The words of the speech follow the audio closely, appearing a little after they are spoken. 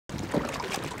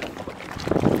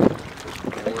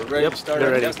ready to start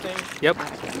our testing? Yep.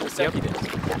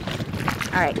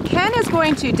 All right, Ken is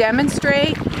going to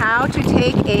demonstrate how to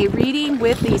take a reading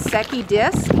with the Secchi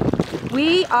disc.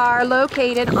 We are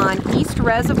located on East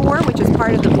Reservoir, which is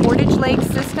part of the Portage Lakes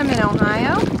system in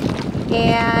Ohio.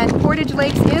 And Portage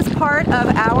Lakes is part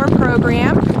of our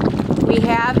program. We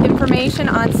have information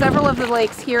on several of the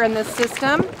lakes here in this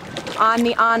system on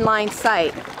the online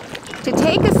site. To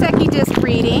take a Secchi disc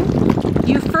reading,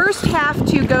 you first have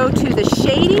to go to the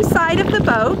shady side of the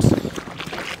boat.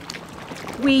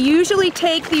 We usually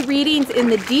take the readings in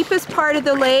the deepest part of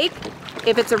the lake.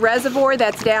 If it's a reservoir,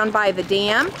 that's down by the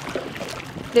dam.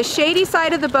 The shady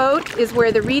side of the boat is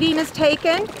where the reading is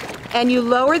taken, and you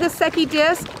lower the Secchi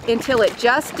disc until it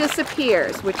just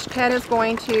disappears, which Ken is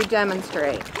going to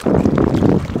demonstrate.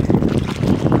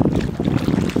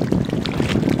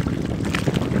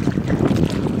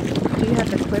 Do you have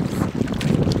the clips?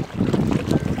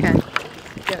 Ken,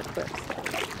 you have clips.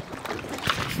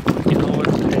 You know what?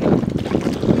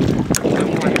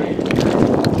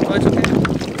 Oh, it's okay.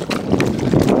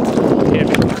 Here.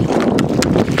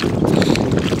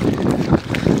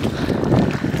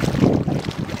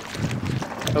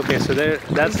 Okay, so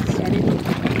that's,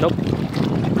 nope.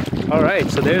 All right,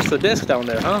 so there's the disc down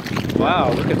there, huh?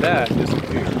 Wow, look at that.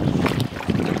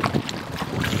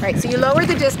 All right, so you lower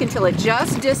the disc until it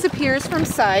just disappears from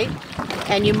sight,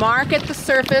 and you mark at the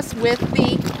surface with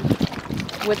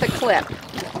a clip.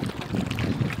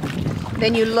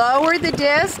 Then you lower the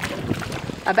disc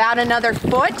about another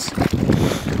foot,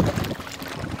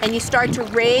 and you start to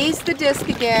raise the disc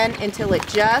again until it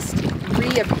just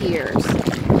reappears,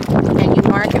 and you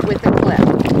mark it with a clip.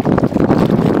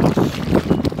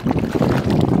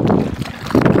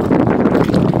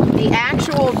 The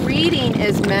actual reading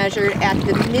is measured at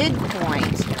the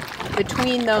midpoint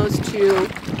between those two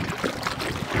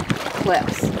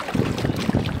clips.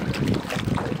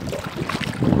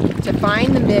 To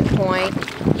find the midpoint,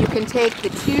 you can take the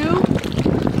two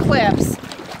clips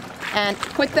and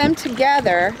put them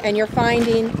together, and you're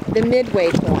finding the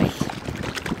midway point.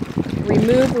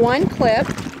 Remove one clip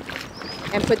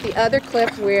and put the other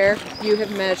clip where you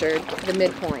have measured the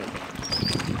midpoint.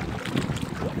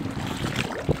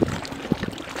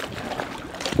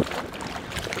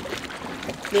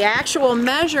 The actual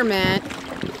measurement,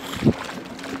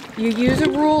 you use a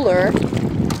ruler,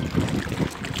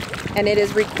 and it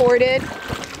is recorded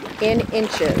in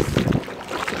inches,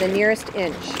 the nearest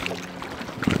inch.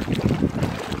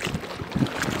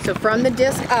 So from the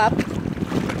disc up,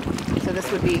 so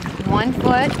this would be 1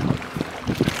 foot,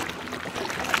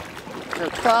 so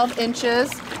 12 inches,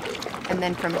 and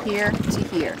then from here to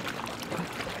here.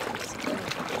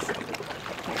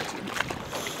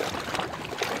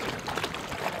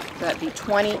 So that'd be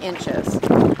 20 inches.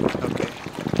 Okay.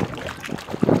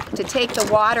 To take the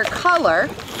watercolor,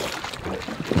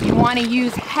 you want to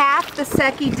use half the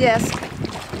Secchi disc.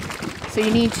 So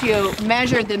you need to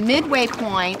measure the midway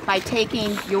point by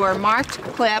taking your marked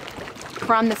clip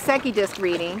from the Secchi disc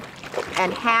reading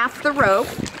and half the rope.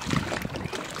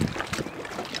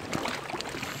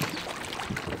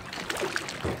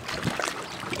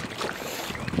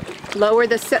 Lower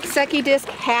the Secchi disc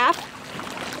half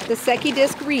the Secchi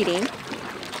disc reading.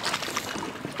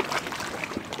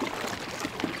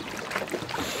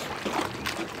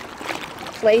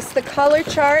 Place the color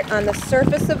chart on the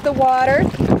surface of the water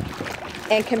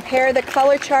and compare the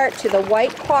color chart to the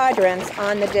white quadrants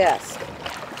on the disc.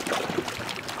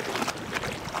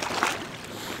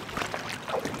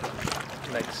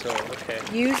 Like so, okay.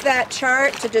 Use that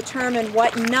chart to determine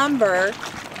what number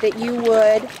that you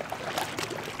would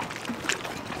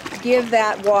give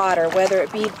that water, whether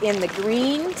it be in the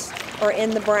greens or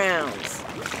in the browns.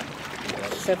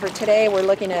 So for today we're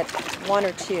looking at 1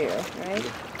 or 2,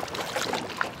 right?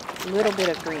 A little bit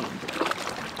of green.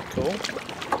 Cool.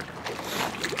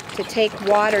 To take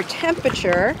water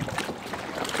temperature,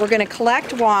 we're going to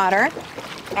collect water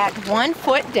at 1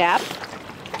 foot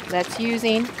depth. That's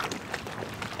using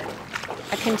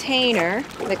a container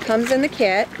that comes in the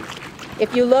kit.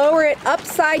 If you lower it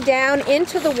upside down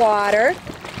into the water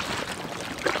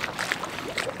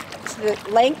to the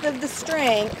length of the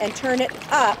string and turn it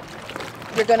up,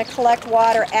 you're going to collect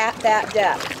water at that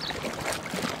depth.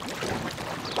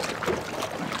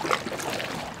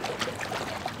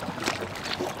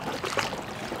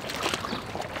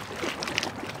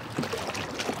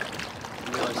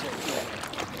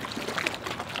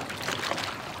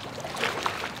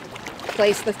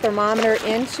 Place the thermometer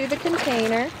into the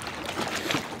container,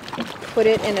 put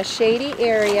it in a shady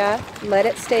area, let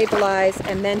it stabilize,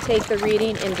 and then take the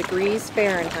reading in degrees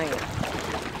Fahrenheit.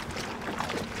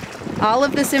 All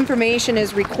of this information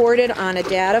is recorded on a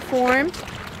data form.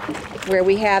 where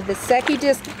we have the Secchi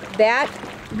disc. That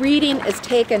reading is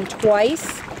taken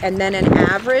twice, and then an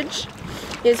average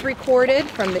is recorded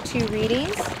from the 2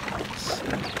 readings.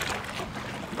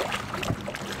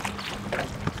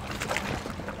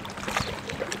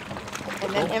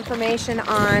 And then information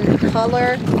on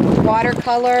color,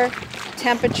 watercolor,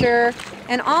 temperature,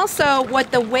 and also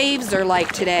what the waves are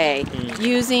like today,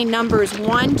 using numbers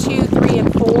 1, 2, 3,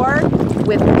 and 4,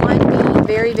 with 1 being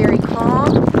very, very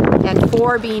calm and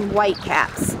 4 being white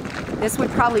caps. This would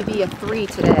probably be a 3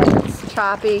 today. It's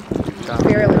choppy,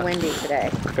 fairly windy today.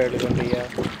 Fairly windy, yeah.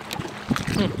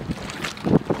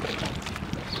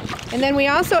 And then we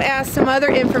also asked some other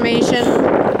information.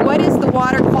 What is the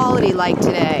water quality like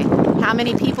today? How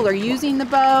many people are using the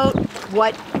boat?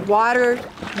 What water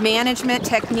management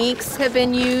techniques have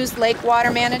been used, lake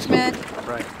water management?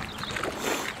 Right.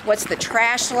 What's the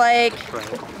trash like? Right.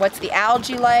 What's the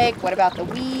algae like? What about the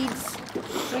weeds?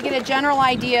 We get a general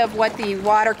idea of what the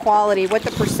water quality, what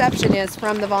the perception is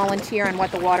from the volunteer and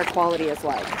what the water quality is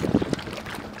like.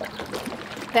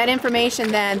 That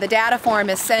information then, the data form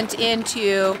is sent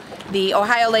into the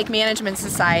Ohio Lake Management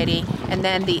Society, and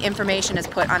then the information is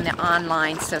put on the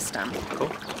online system. Cool.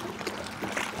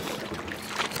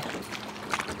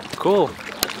 Cool.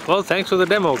 Well, thanks for the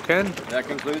demo, Ken. That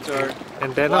concludes our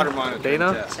And Dana, water monitoring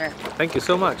Dana, test. Sure. thank you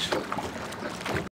so much.